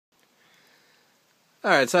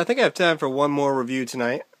Alright, so I think I have time for one more review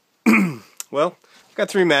tonight. Well, I've got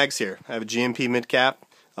three mags here. I have a G&P midcap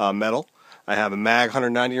metal, I have a mag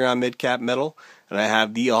 190 round midcap metal, and I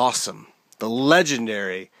have the awesome, the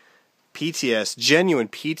legendary Genuine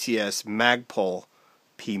PTS Magpul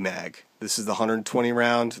Pmag. This is the 120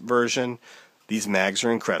 round version. These mags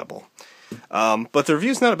are incredible. But the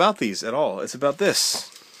review's not about these at all. It's about this.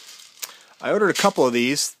 I ordered a couple of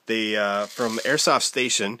these from Airsoft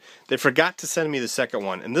Station. They forgot to send me the second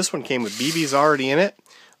one, and this one came with BBs already in it,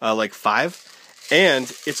 like 5, and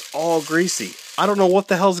it's all greasy. I don't know what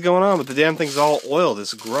the hell's going on, but the damn thing's all oiled.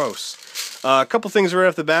 It's gross. A couple things right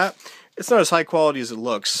off the bat. It's not as high quality as it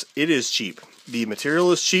looks. It is cheap. The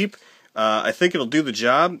material is cheap. I think it'll do the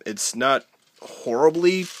job. It's not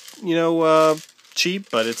horribly, cheap,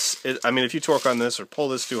 but I mean, if you torque on this or pull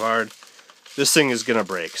this too hard, this thing is gonna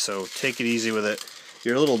break, so take it easy with it.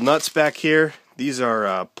 Your little nuts back here, these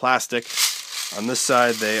are plastic. On this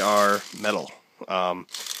side, they are metal.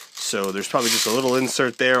 So there's probably just a little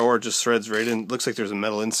insert there, or just threads right in. Looks like there's a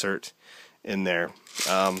metal insert in there.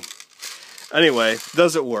 Anyway,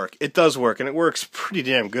 does it work? It does work, and it works pretty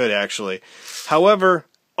damn good, actually. However,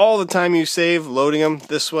 all the time you save loading them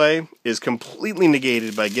this way is completely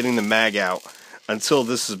negated by getting the mag out until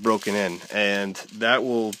this is broken in, and that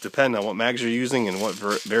will depend on what mags you're using and what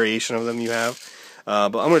variation of them you have. But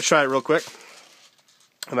I'm going to try it real quick.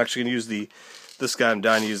 I'm actually going to use this guy. I'm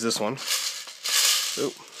dying to use this one.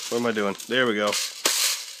 Oh, what am I doing? There we go.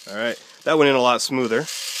 Alright, that went in a lot smoother.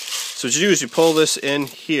 So what you do is you pull this in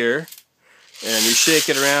here, and you shake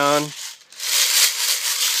it around,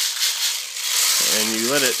 and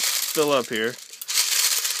you let it fill up here.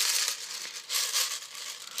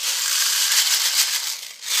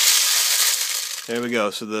 There we go.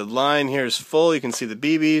 So the line here is full. You can see the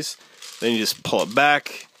BBs. Then you just pull it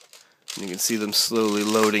back, and you can see them slowly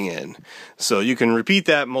loading in. So you can repeat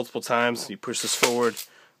that multiple times. You push this forward,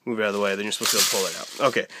 move it out of the way, then you're supposed to be able to pull it out.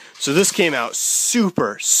 Okay, so this came out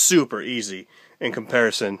super, super easy in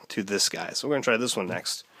comparison to this guy. So we're going to try this one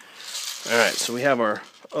next. Alright, so we have our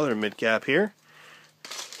other mid-cap here.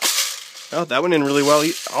 Oh, that went in really well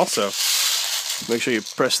also. Make sure you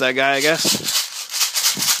press that guy, I guess.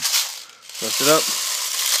 Lift it up.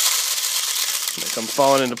 They come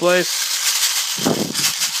falling into place.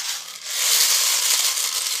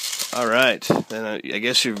 Alright, then I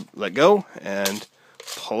guess you let go and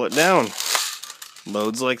pull it down.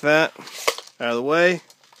 Loads like that. Out of the way.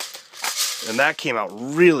 And that came out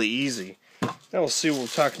really easy. Now we'll see what we're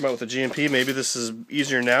talking about with the G&P. Maybe this is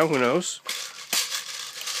easier now, who knows.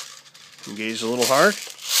 Engage a little hard.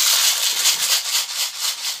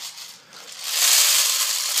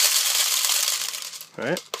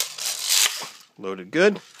 Alright. Loaded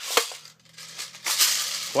good.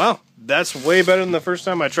 Wow, that's way better than the first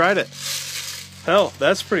time I tried it. Hell,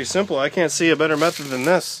 that's pretty simple. I can't see a better method than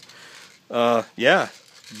this. Yeah,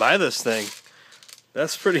 buy this thing.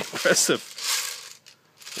 That's pretty impressive.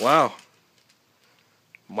 Wow.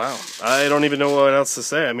 Wow. I don't even know what else to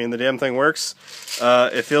say. I mean, the damn thing works.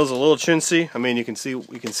 It feels a little chintzy. I mean, you can see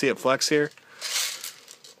it flex here.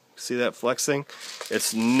 See that flexing?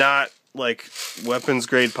 It's not like weapons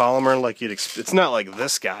grade polymer like you'd expect. It's not like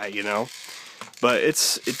this guy, but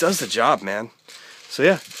it does the job, man. So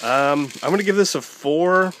yeah, I'm gonna give this a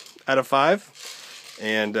 4 out of 5,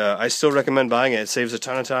 and I still recommend buying it. It saves a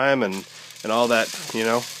ton of time and all that,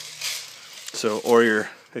 So, or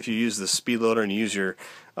if you use the speed loader and you use your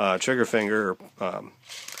trigger finger,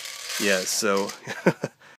 yeah. So